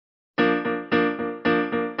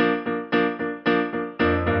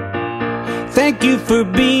Thank you for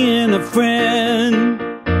being a friend.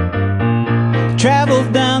 Travel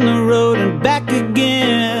down the road and back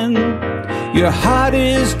again. Your heart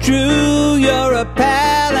is true, you're a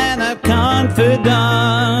pal and a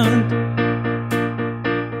confidant.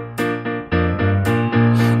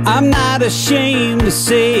 I'm not ashamed to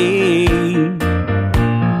say,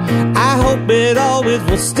 I hope it always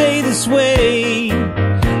will stay this way.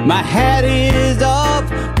 My hat is off,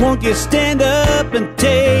 won't you stand up and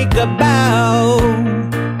take a bow?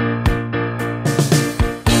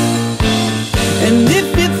 And if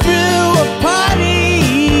you threw a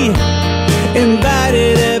party,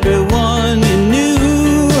 invited everyone you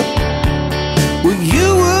knew, well, you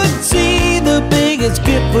would see the biggest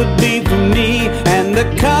gift would be for me, and the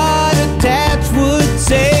card attached would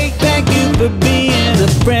say, thank you for being a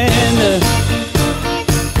friend.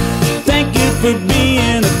 Thank you for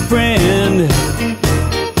being a friend.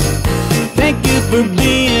 Thank you for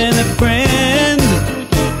being a friend.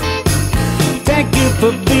 Thank you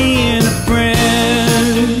for being a friend.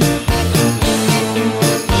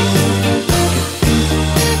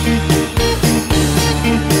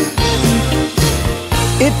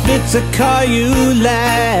 If it's a car you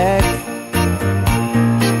like,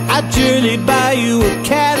 I'd surely buy you a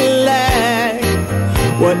Cadillac.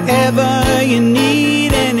 Whatever you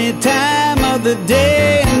need, any time of the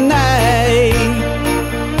day and night.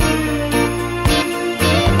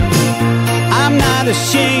 I'm not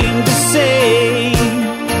ashamed to say,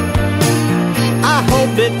 I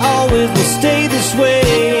hope it always will stay this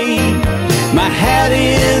way. My hat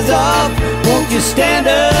is off, won't you stand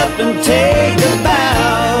up and take a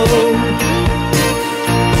bow?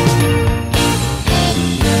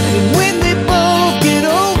 And when they both get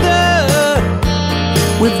older,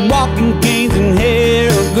 with walking canes and hair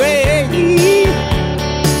of gray,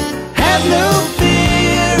 have no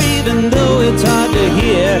fear, even though it's hard to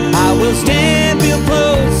hear. I will stand real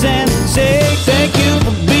close and say, thank you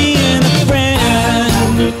for being a friend. I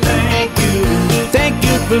want to thank you. Thank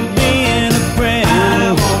you for being a friend.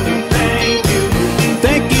 I want to thank you.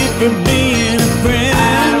 Thank you for being a friend. I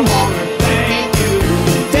want to thank you.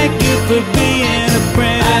 Thank you for being a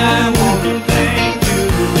friend. I want to thank you.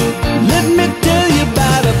 Let me tell you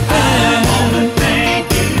about a friend. I want to thank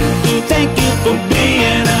you. Thank you for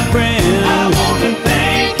being a friend. I want to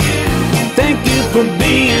thank you. Thank you for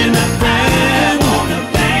being a friend. I want to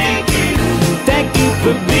thank you. Thank you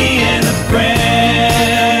for being a friend.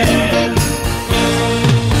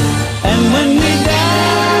 And when we die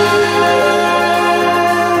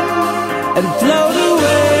and float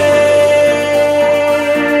away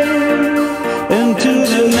into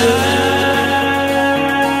the night,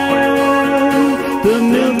 the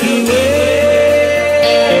Milky Way,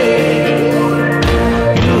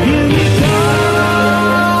 you'll hear me call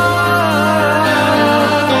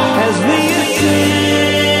as we ascend.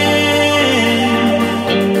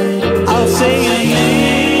 I'll say your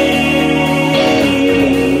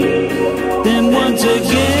name, then once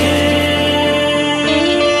again,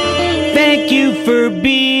 thank you for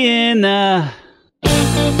being